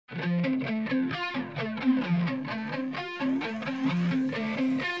Destruction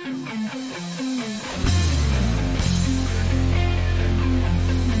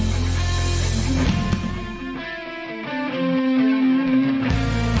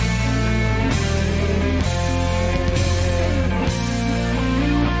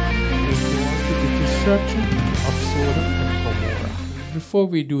of Sodom and Gomorrah. Before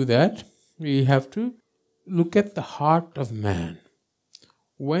we do that, we have to look at the heart of man.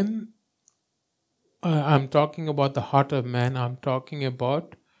 When I'm talking about the heart of man, I'm talking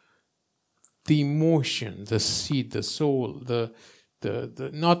about the emotion, the seed, the soul, the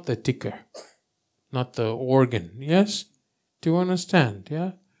not the ticker, not the organ. Yes? Do you understand?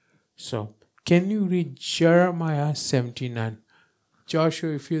 Yeah? So, can you read Jeremiah 79?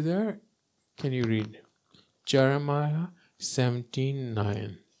 Joshua, if you're there, can you read Jeremiah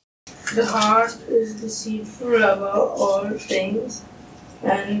 17:9? The heart is deceitful above all things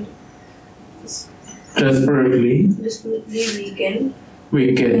and desperately wicked.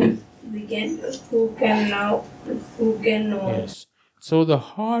 Who can know Yes. So the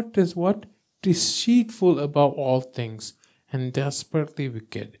heart is what? Deceitful above all things and desperately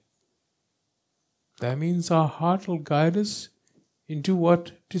wicked. That means our heart will guide us into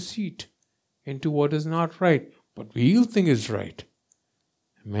what? Deceit. Into what is not right. But we'll think is right.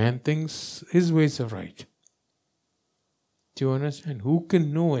 Man thinks his ways are right. Do you understand? Who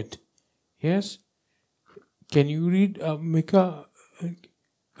can know it? Yes? Can you read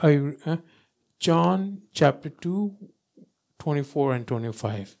John chapter 2, 24 and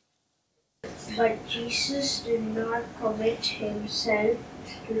 25? But Jesus did not commit himself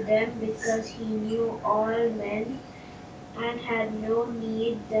to them because he knew all men and had no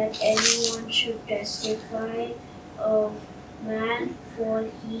need that anyone should testify of man, for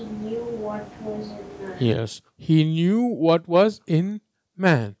he knew what was in man. Yes, he knew what was in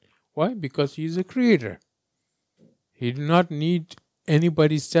man. Why? Because he is a creator. He did not need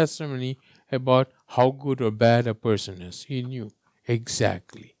anybody's testimony about how good or bad a person is. He knew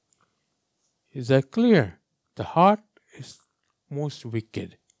exactly. Is that clear? The heart is most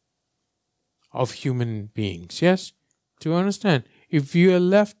wicked of human beings. Yes? Do you understand? If we are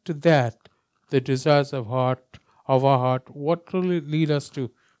left to that, the desires of our heart, what will it lead us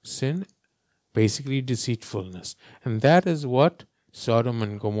to? Sin, basically deceitfulness. And that is what Sodom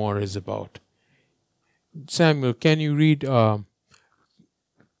and Gomorrah is about. Samuel, can you read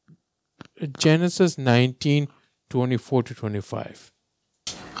Genesis 19, 24 to 25?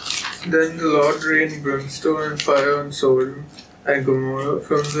 Then the Lord rained brimstone and fire on Sodom and Gomorrah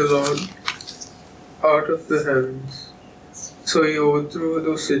from the Lord out of the heavens. So he overthrew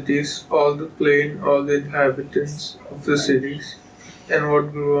those cities, all the plain, all the inhabitants of the cities, and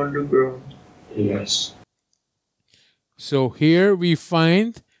what grew underground. Yes. So here we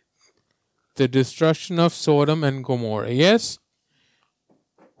find the destruction of Sodom and Gomorrah. Yes?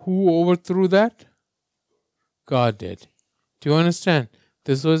 Who overthrew that? God did. Do you understand?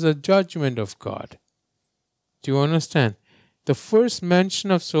 This was a judgment of God. Do you understand? The first mention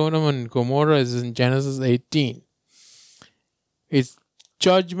of Sodom and Gomorrah is in Genesis 18. Its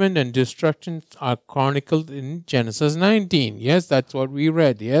judgment and destruction are chronicled in Genesis 19. Yes, that's what we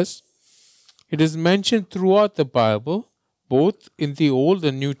read. Yes? It is mentioned throughout the Bible, both in the Old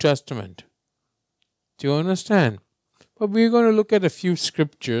and New Testament. Do you understand? But we're going to look at a few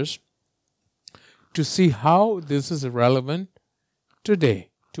scriptures to see how this is relevant today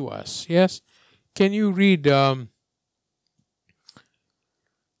to us. Yes? Can you read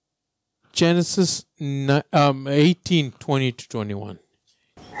Genesis 18, 20 to 21?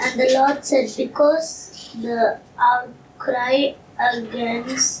 And the Lord said, because the outcry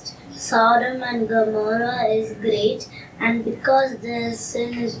against Sodom and Gomorrah is great, and because their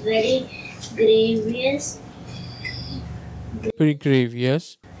sin is very grievous,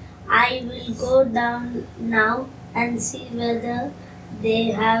 I will go down now and see whether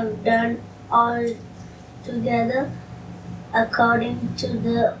they have done altogether according to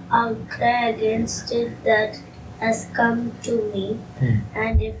the outcry against it that has come to me,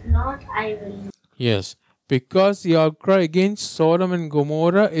 and if not, I will. Yes, because the outcry against Sodom and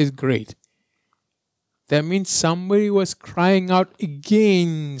Gomorrah is great. That means somebody was crying out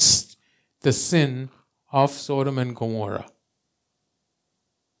against the sin of Sodom and Gomorrah.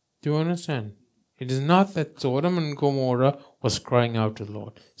 Do you understand? It is not that Sodom and Gomorrah was crying out to the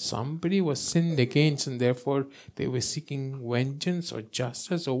Lord. Somebody was sinned against, and therefore they were seeking vengeance or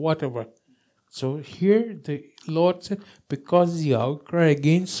justice or whatever. So here the Lord said, because the outcry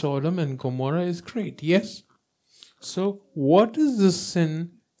against Sodom and Gomorrah is great. Yes? So what is the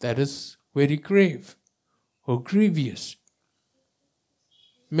sin that is very grave or grievous?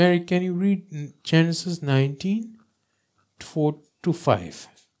 Mary, can you read Genesis 19, 4 to 5?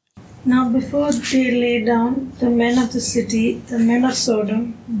 Now before they lay down, the men of the city, the men of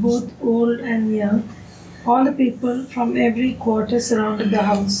Sodom, both old and young, all the people from every quarter surrounded the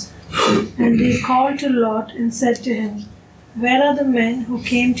house. And they called to Lot and said to him, Where are the men who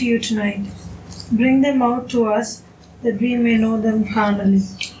came to you tonight? Bring them out to us, that we may know them carnally.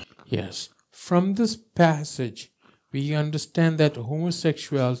 Yes. From this passage, we understand that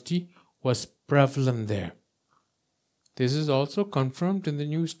homosexuality was prevalent there. This is also confirmed in the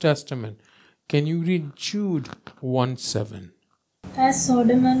New Testament. Can you read Jude 1:7? As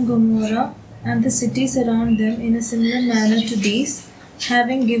Sodom and Gomorrah and the cities around them in a similar manner to these,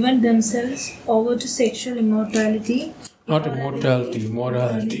 having given themselves over to sexual immorality, Not immortality,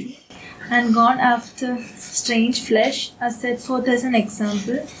 morality. and gone after strange flesh, are set forth as an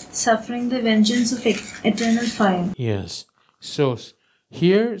example, suffering the vengeance of eternal fire. Yes. So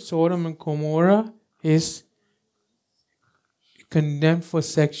here Sodom and Gomorrah is condemned for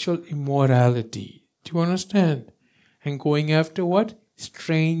sexual immorality. Do you understand? And going after what?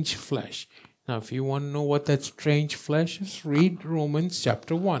 Strange flesh. Now, if you want to know what that strange flesh is, read Romans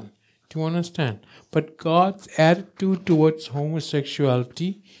chapter 1. Do you understand? But God's attitude towards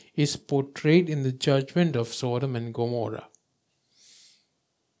homosexuality is portrayed in the judgment of Sodom and Gomorrah.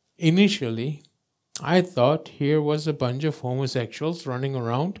 Initially, I thought here was a bunch of homosexuals running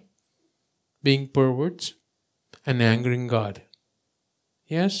around, being perverts and angering God.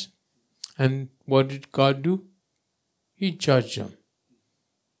 Yes? And what did God do? He judged them.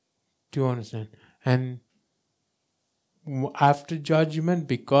 Do you understand? And after judgment,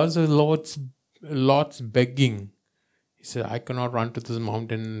 because of Lot's begging, he said, I cannot run to this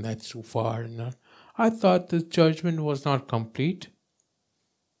mountain, that's too far. I thought this judgment was not complete.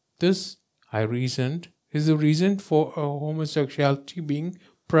 This, I reasoned, is the reason for homosexuality being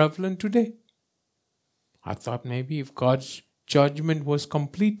prevalent today. I thought maybe if God's judgment was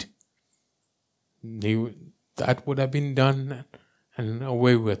complete, that would have been done and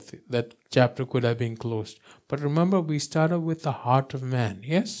away with. That chapter could have been closed. But remember, we started with the heart of man.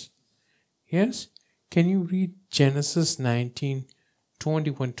 Yes? Yes? Can you read Genesis 19,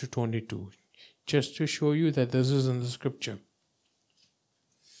 21 to 22? Just to show you that this is in the scripture.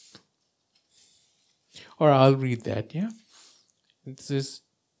 Or I'll read that, yeah? It says,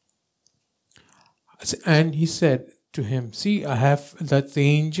 and he said to him, see, I have, that's the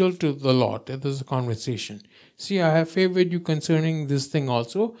angel to the Lord. That is a conversation. See, I have favored you concerning this thing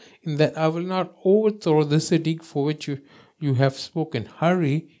also, in that I will not overthrow the city for which you have spoken.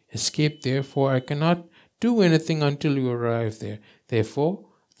 Hurry, escape therefore, I cannot do anything until you arrive there. Therefore,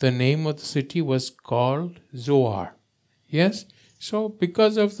 the name of the city was called Zoar. Yes? So,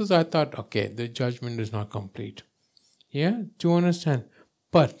 because of this, I thought, okay, the judgment is not complete. Yeah? Do you understand?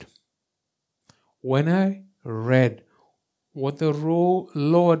 But, when I read what the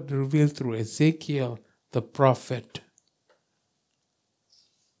Lord revealed through Ezekiel, the prophet,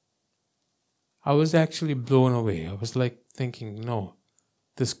 I was actually blown away. I was like thinking, no,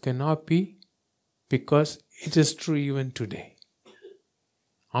 this cannot be, because it is true even today.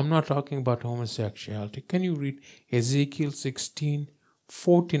 I'm not talking about homosexuality. Can you read Ezekiel 16,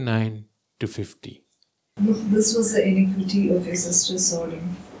 49 to 50? This was the iniquity of your sister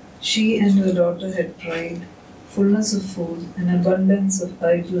Sodom. She and her daughter had pride, fullness of food, and abundance of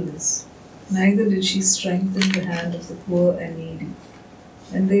idleness. Neither did she strengthen the hand of the poor and needy.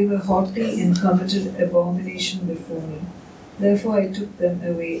 And they were haughty and committed abomination before me. Therefore I took them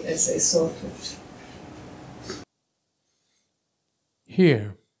away as I saw fit.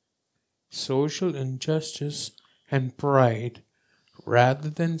 Here, social injustice and pride, rather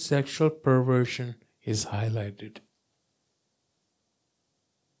than sexual perversion, is highlighted.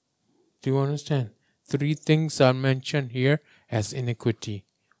 Do you understand? 3 things are mentioned here as iniquity.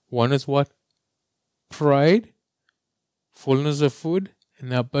 One is what? Pride, fullness of food,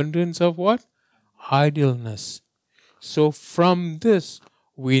 and abundance of what? Idleness. So from this,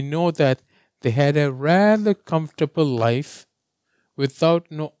 we know that they had a rather comfortable life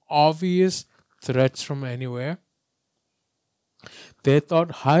without no obvious threats from anywhere. They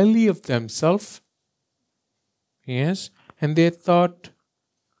thought highly of themselves. Yes, and they thought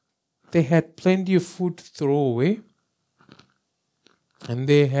they had plenty of food to throw away, and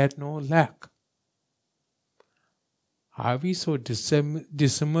they had no lack. Are we so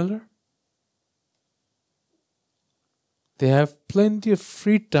dissimilar? They have plenty of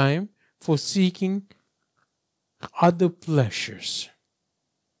free time for seeking other pleasures.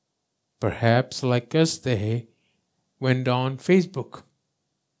 Perhaps like us, they went on Facebook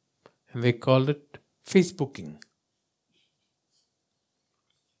and they called it Facebooking.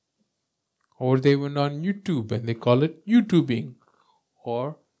 Or they went on YouTube and they call it YouTubing.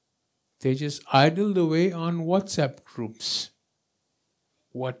 Or they just idled away on WhatsApp groups.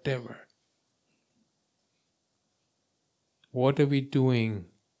 Whatever. What are we doing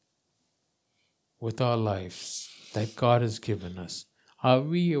with our lives that God has given us? Are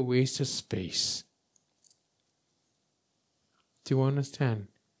we a waste of space? Do you understand?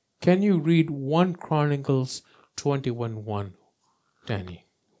 Can you read 1 Chronicles 21:1, Danny?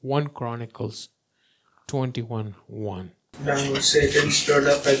 1 Chronicles 21:1. Now Satan stood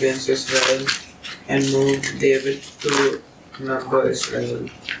up against Israel and moved David to number Israel.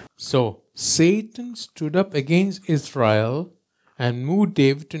 So, Satan stood up against Israel and moved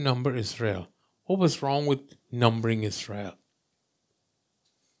David to number Israel. What was wrong with numbering Israel?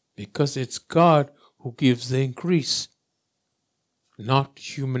 Because it's God who gives the increase, not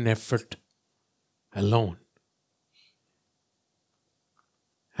human effort alone.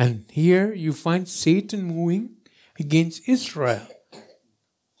 And here you find Satan moving against Israel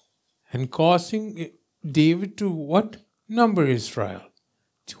and causing David to what? Number Israel.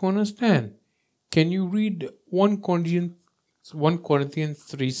 Do you understand? Can you read 1 Corinthians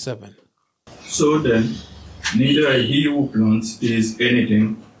 3:7? So then, neither he who plants is anything,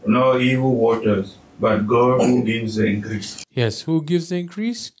 nor he who waters, but God who gives the increase. Yes, who gives the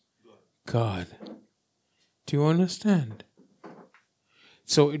increase? God. Do you understand?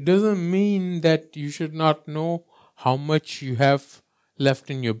 So it doesn't mean that you should not know how much you have left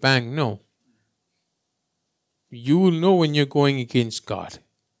in your bank. No. You will know when you're going against God.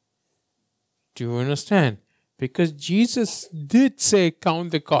 Do you understand? Because Jesus did say,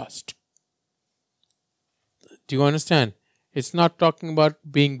 count the cost. Do you understand? It's not talking about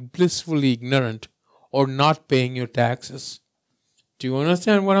being blissfully ignorant or not paying your taxes. Do you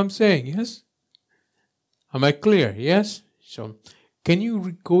understand what I'm saying? Yes? Am I clear? Yes? So, can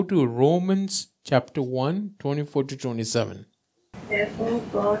you go to Romans chapter 1, 24 to 27? Therefore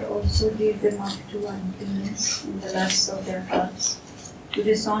God also gave them up to uncleanness in the lusts of their hearts, to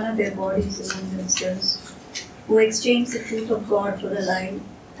dishonor their bodies among themselves, who exchanged the truth of God for the lie,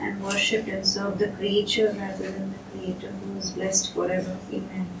 and worshipped and served the creature rather than the Creator, who is blessed forever.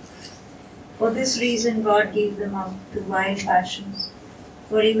 Amen. For this reason God gave them up to wild passions,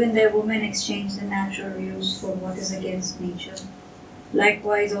 for even their women exchanged the natural use for what is against nature.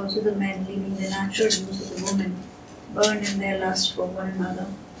 Likewise also the men, leaving the natural use of the woman, burned in their lust for one another,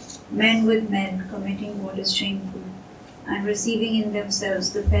 men with men, committing what is shameful, and receiving in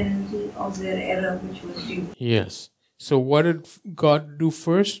themselves the penalty of their error which was due. Yes. So what did God do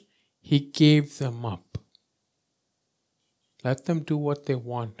first? He gave them up. Let them do what they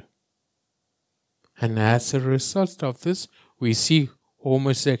want. And as a result of this, we see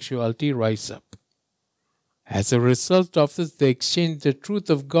homosexuality rise up. As a result of this, they exchange the truth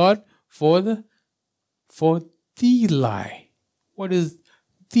of God for the lie. What is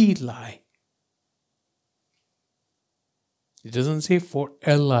the lie? It doesn't say for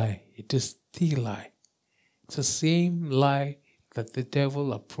a lie. It is the lie. It's the same lie that the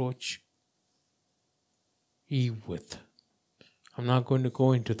devil approached Eve with. I'm not going to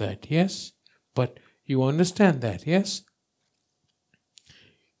go into that, yes? But you understand that, yes?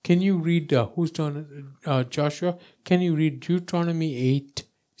 Can you read, Joshua, can you read Deuteronomy 8,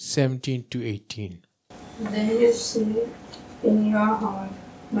 17 to 18? Then you say in your heart,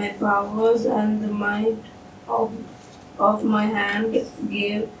 my powers and the might of my hand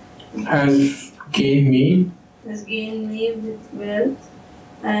Has gained me has gained me with wealth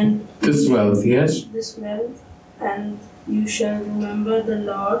and this wealth, yes? this wealth, and you shall remember the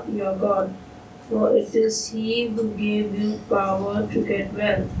Lord your God, for it is He who gave you power to get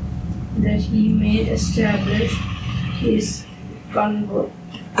wealth, that He may establish His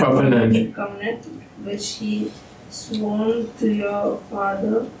Covenant. which He swore to your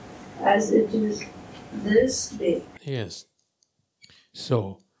father, as it is this day. Yes.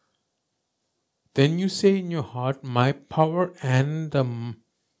 So, then you say in your heart, my power and the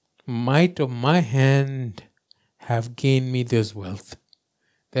might of my hand have gained me this wealth.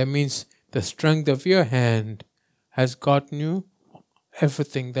 That means the strength of your hand has gotten you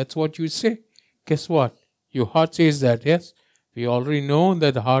everything. That's what you say. Guess what? Your heart says that, yes? We already know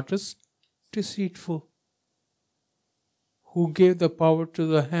that the heart is deceitful. Who gave the power to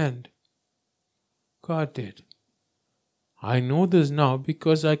the hand? God did. I know this now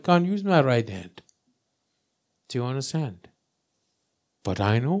because I can't use my right hand. Do you understand? But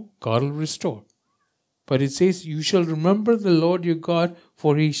I know God will restore. But it says, you shall remember the Lord your God,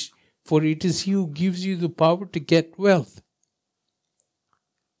 for it is He who gives you the power to get wealth,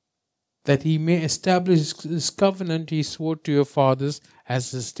 that He may establish His covenant He swore to your fathers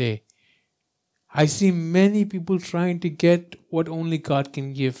as this day. I see many people trying to get what only God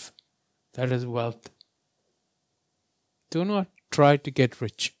can give. That is wealth. Do not try to get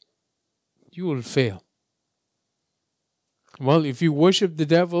rich. You will fail. Well, if you worship the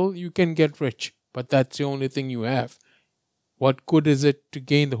devil, you can get rich. But that's the only thing you have. What good is it to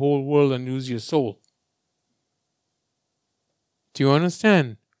gain the whole world and lose your soul? Do you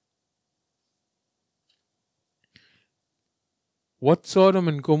understand? What Sodom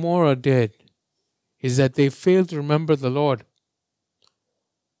and Gomorrah did is that they failed to remember the Lord.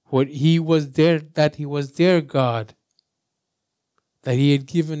 That He was their God. That He had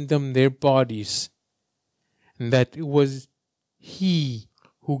given them their bodies. And that it was He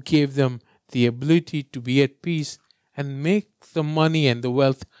who gave them the ability to be at peace and make the money and the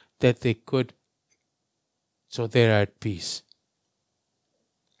wealth that they could, so they're at peace.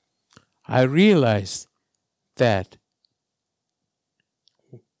 I realized that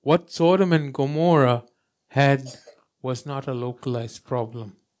what Sodom and Gomorrah had was not a localized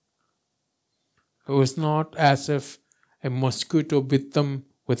problem. It was not as if a mosquito bit them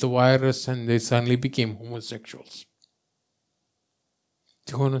with a virus and they suddenly became homosexuals.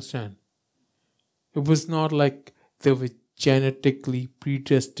 Do you understand? It was not like they were genetically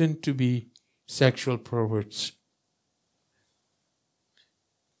predestined to be sexual perverts.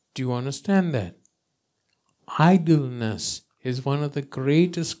 Do you understand that? Idleness is one of the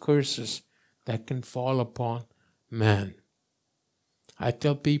greatest curses that can fall upon man. I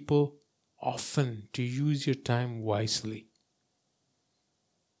tell people often to use your time wisely.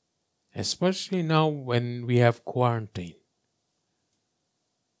 Especially now when we have quarantine.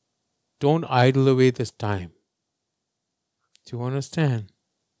 Don't idle away this time. Do you understand?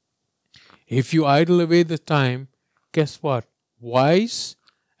 If you idle away the time, guess what? Vice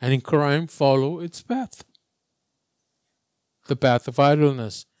and crime follow its path. The path of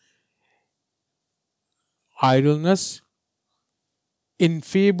idleness. Idleness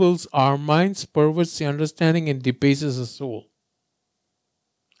enfeebles our minds, perverts the understanding, and debases the soul.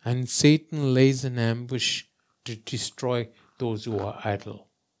 And Satan lays an ambush to destroy those who are idle.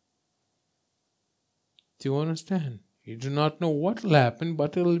 Do you understand? You do not know what will happen,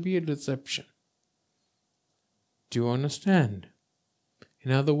 but it will be a deception. Do you understand?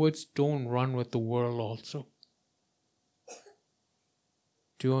 In other words, don't run with the world also.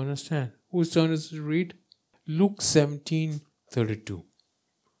 Do you understand? Whose turn is it to read? Luke 17:32.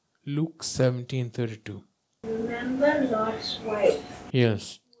 Luke 17:32. Remember Lot's wife.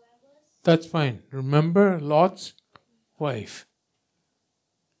 Yes, that's fine. Remember Lot's wife.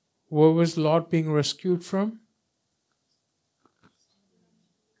 Where was Lot being rescued from?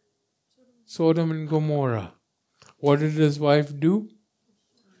 Sodom and Gomorrah. What did his wife do?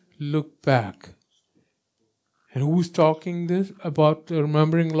 Look back. And who's talking this about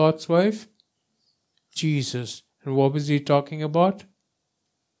remembering Lot's wife? Jesus. And what was he talking about?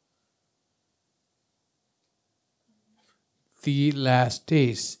 The last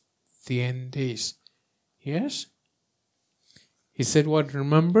days, the end days. Yes? He said what?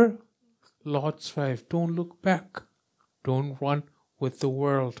 Remember Lot's wife. Don't look back. Don't run with the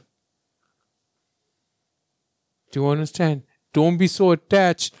world. Do you understand? Don't be so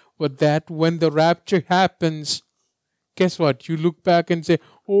attached with that when the rapture happens. Guess what? You look back and say,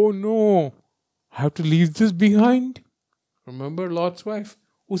 oh no, I have to leave this behind. Remember Lot's wife?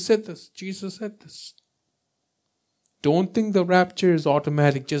 Who said this? Jesus said this. Don't think the rapture is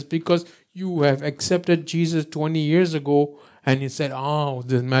automatic just because you have accepted Jesus 20 years ago and you said, oh,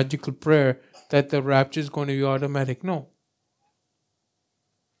 this magical prayer that the rapture is going to be automatic. No.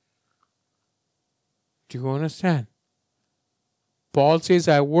 Do you understand? Paul says,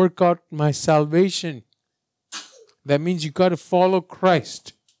 I work out my salvation. That means you got to follow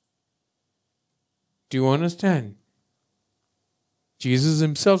Christ. Do you understand? Jesus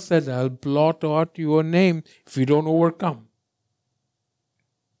himself said, I'll blot out your name if you don't overcome.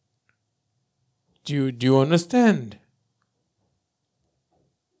 Do you understand?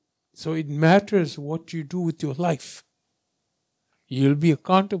 So it matters what you do with your life. You'll be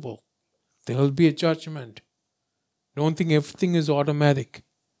accountable. There will be a judgment. Don't think everything is automatic.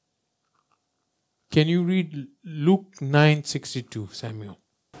 Can you read Luke 9:62, Samuel?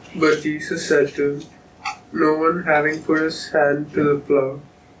 But Jesus said to him, no one having put his hand to the plough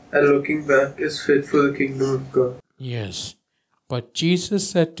and looking back is fit for the kingdom of God. Yes. But Jesus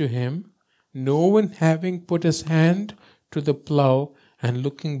said to him, no one having put his hand to the plough and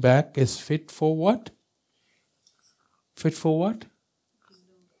looking back is fit for what? Fit for what?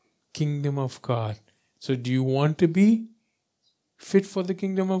 Kingdom of God. So do you want to be fit for the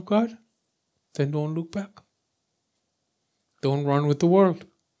kingdom of God? Then don't look back. Don't run with the world.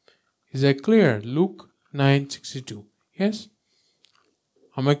 Is that clear? Luke 9:62. Yes?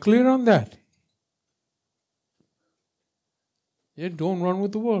 Am I clear on that? Yeah, don't run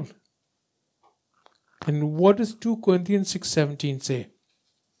with the world. And what does 2 Corinthians 6:17 say?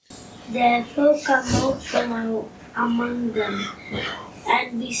 Therefore come out from among them,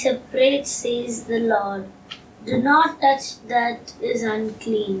 and be separate, says the Lord. Do not touch that is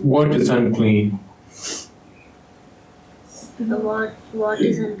unclean. What is unclean? What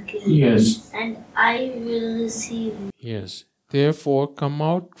is unclean? Yes. And I will receive you. Yes. Therefore come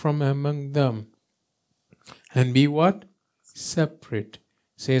out from among them, and be what? Separate,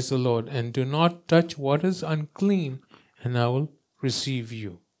 says the Lord, and do not touch what is unclean, and I will receive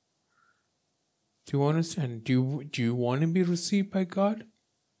you. Do you understand? Do you want to be received by God?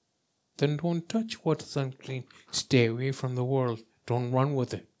 Then don't touch what is unclean. Stay away from the world. Don't run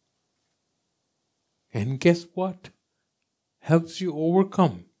with it. And guess what? Helps you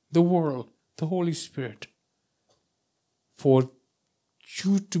overcome the world, the Holy Spirit. For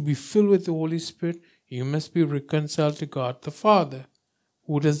you to be filled with the Holy Spirit, you must be reconciled to God the Father.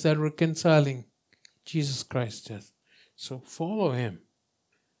 Who does that reconciling? Jesus Christ does. So follow him.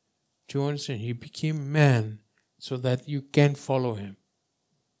 Do you understand? He became man so that you can follow him.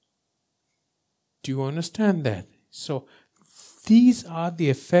 Do you understand that? So these are the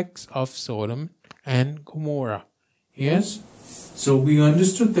effects of Sodom and Gomorrah. Yes? So we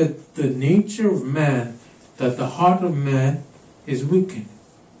understood that the nature of man, that the heart of man is wicked.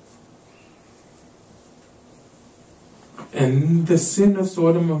 And the sin of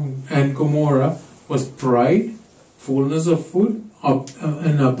Sodom and Gomorrah was pride, fullness of food,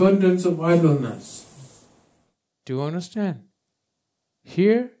 and abundance of idleness. Do you understand?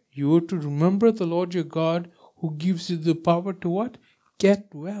 Here you are to remember the Lord your God, who gives you the power to what?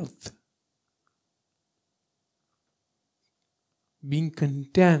 Get wealth. Being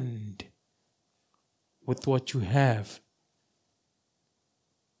content with what you have.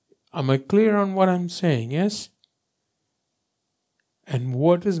 Am I clear on what I'm saying? Yes? And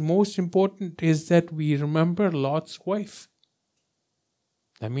what is most important is that we remember Lot's wife.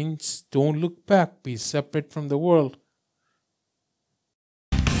 That means don't look back, be separate from the world,